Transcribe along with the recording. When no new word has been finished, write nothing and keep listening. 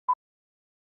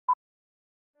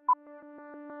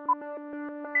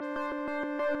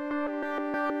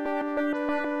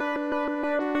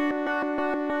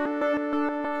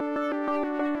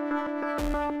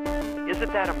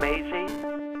Isn't that amazing?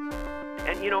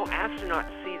 And you know, astronauts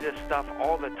see this stuff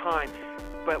all the time,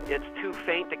 but it's too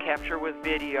faint to capture with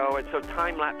video, and so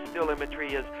time-lapse still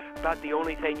imagery is about the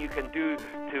only thing you can do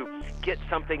to get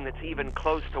something that's even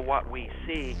close to what we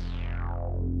see.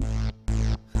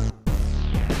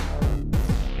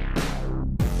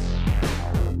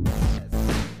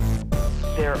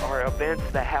 There are events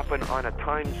that happen on a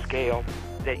time scale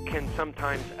that can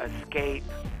sometimes escape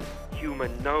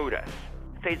human notice.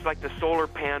 Things like the solar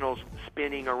panels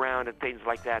spinning around and things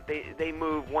like that, they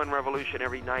move one revolution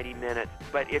every 90 minutes.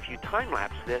 But if you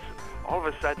time-lapse this, all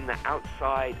of a sudden the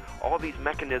outside, all these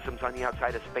mechanisms on the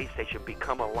outside of space station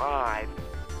become alive.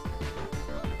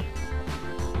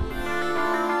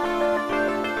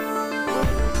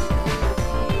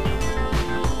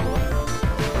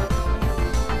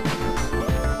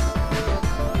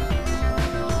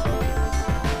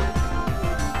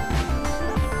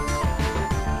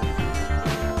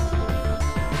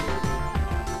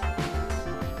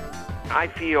 I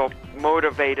feel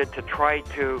motivated to try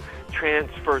to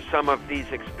transfer some of these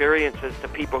experiences to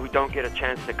people who don't get a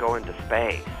chance to go into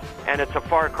space. And it's a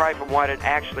far cry from what it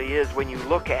actually is when you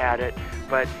look at it,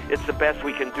 but it's the best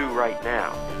we can do right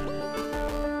now.